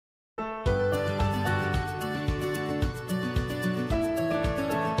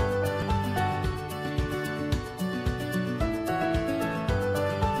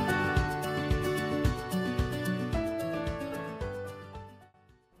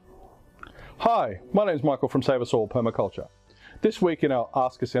Hi, my name is Michael from Save Us All Permaculture. This week in our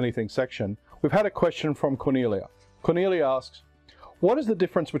Ask Us Anything section, we've had a question from Cornelia. Cornelia asks, what is the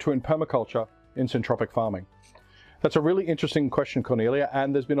difference between permaculture and syntropic farming? That's a really interesting question, Cornelia,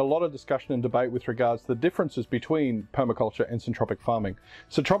 and there's been a lot of discussion and debate with regards to the differences between permaculture and syntropic farming.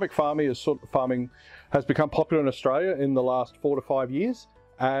 Syntropic farming has become popular in Australia in the last 4 to 5 years,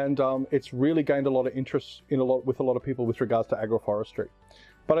 and it's really gained a lot of interest with a lot of people with regards to agroforestry.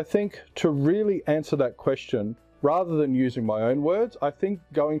 But I think to really answer that question, rather than using my own words, I think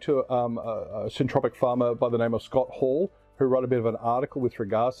going to a syntropic farmer by the name of Scott Hall, who wrote a bit of an article with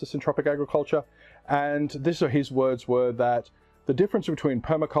regards to syntropic agriculture, and his words were that the difference between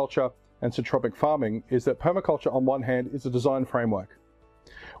permaculture and syntropic farming is that permaculture on one hand is a design framework,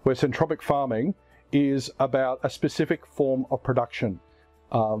 where syntropic farming is about a specific form of production,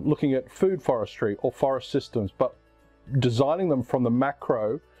 looking at food forestry or forest systems, but designing them from the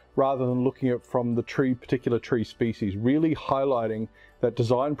macro rather than looking at from the particular tree species, really highlighting that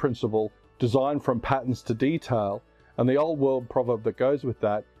design principle, design from patterns to detail, and the old world proverb that goes with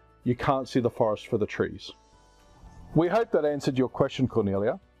that, you can't see the forest for the trees. We hope that answered your question,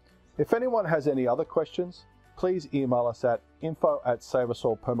 Cornelia. If anyone has any other questions, please email us at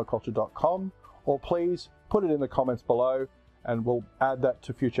info@saveusallpermaculture.com, or please put it in the comments below and we'll add that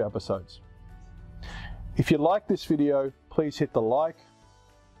to future episodes. If you like this video, please hit the like,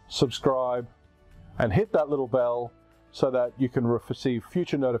 subscribe, and hit that little bell so that you can receive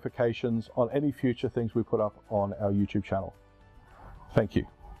future notifications on any future things we put up on our YouTube channel. Thank you.